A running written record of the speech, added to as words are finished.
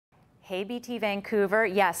Hey BT Vancouver,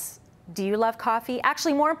 yes, do you love coffee?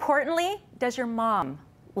 Actually, more importantly, does your mom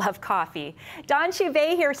love coffee? Don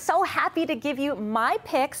Chubai here, so happy to give you my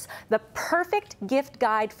picks, the perfect gift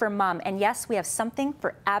guide for mom. And yes, we have something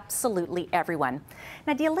for absolutely everyone.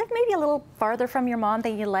 Now, do you live maybe a little farther from your mom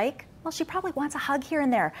than you like? Well, she probably wants a hug here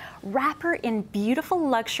and there. Wrap her in beautiful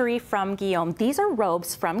luxury from Guillaume. These are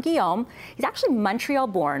robes from Guillaume. He's actually Montreal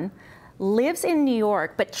born, lives in New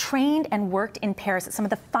York, but trained and worked in Paris at some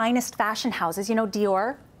of the finest fashion houses. You know,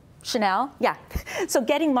 Dior, Chanel, yeah. So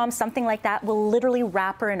getting mom something like that will literally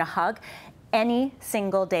wrap her in a hug any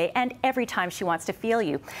single day and every time she wants to feel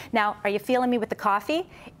you. Now, are you feeling me with the coffee?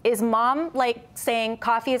 Is mom like saying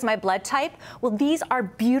coffee is my blood type? Well, these are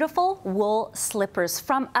beautiful wool slippers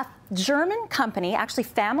from a German company, actually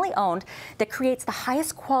family owned, that creates the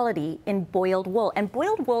highest quality in boiled wool. And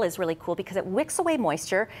boiled wool is really cool because it wicks away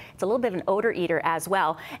moisture. It's a little bit of an odor eater as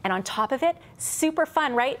well. And on top of it, super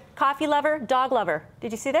fun, right? Coffee lover, dog lover.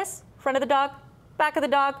 Did you see this? Front of the dog, back of the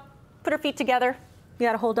dog, put her feet together. You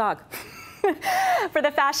got a whole dog. For the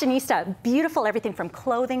fashionista, beautiful everything from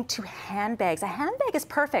clothing to handbags. A handbag is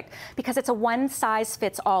perfect because it's a one size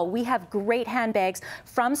fits all. We have great handbags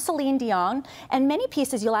from Celine Dion, and many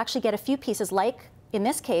pieces you'll actually get a few pieces like in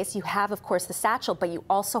this case, you have, of course, the satchel, but you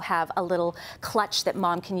also have a little clutch that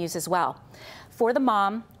mom can use as well. For the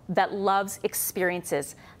mom that loves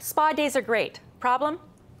experiences, spa days are great. Problem?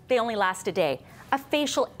 They only last a day. A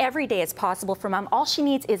facial every day is possible for mom. All she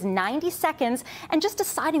needs is 90 seconds and just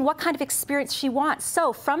deciding what kind of experience she wants.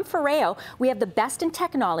 So from Foreo, we have the best in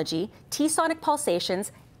technology, T-sonic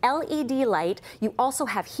pulsations, LED light. You also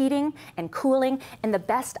have heating and cooling, and the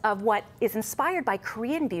best of what is inspired by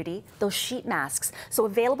Korean beauty, those sheet masks. So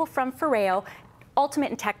available from Foreo,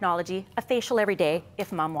 ultimate in technology, a facial every day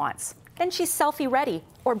if mom wants. Then she's selfie ready,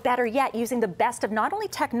 or better yet, using the best of not only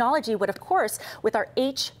technology, but of course, with our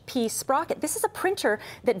HP Sprocket. This is a printer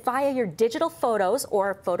that via your digital photos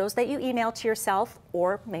or photos that you email to yourself,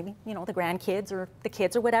 or maybe, you know, the grandkids or the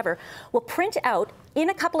kids or whatever, will print out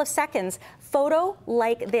in a couple of seconds, photo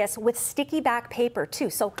like this with sticky back paper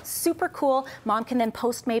too. So super cool. Mom can then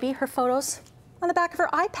post maybe her photos on the back of her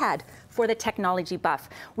iPad for the technology buff.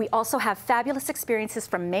 We also have fabulous experiences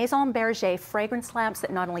from Maison Berger fragrance lamps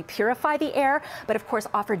that not only purify the air, but of course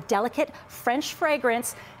offer delicate French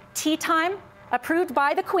fragrance. Tea time, approved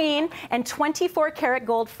by the Queen, and 24-karat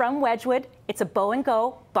gold from Wedgwood. It's a bow and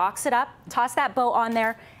go, box it up, toss that bow on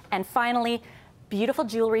there, and finally, beautiful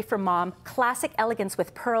jewelry for mom, classic elegance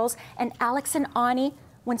with pearls, and Alex and Ani,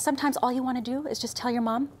 when sometimes all you want to do is just tell your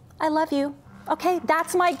mom, I love you. Okay,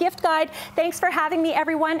 that's my gift guide. Thanks for having me,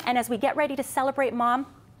 everyone. And as we get ready to celebrate mom,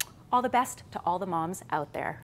 all the best to all the moms out there.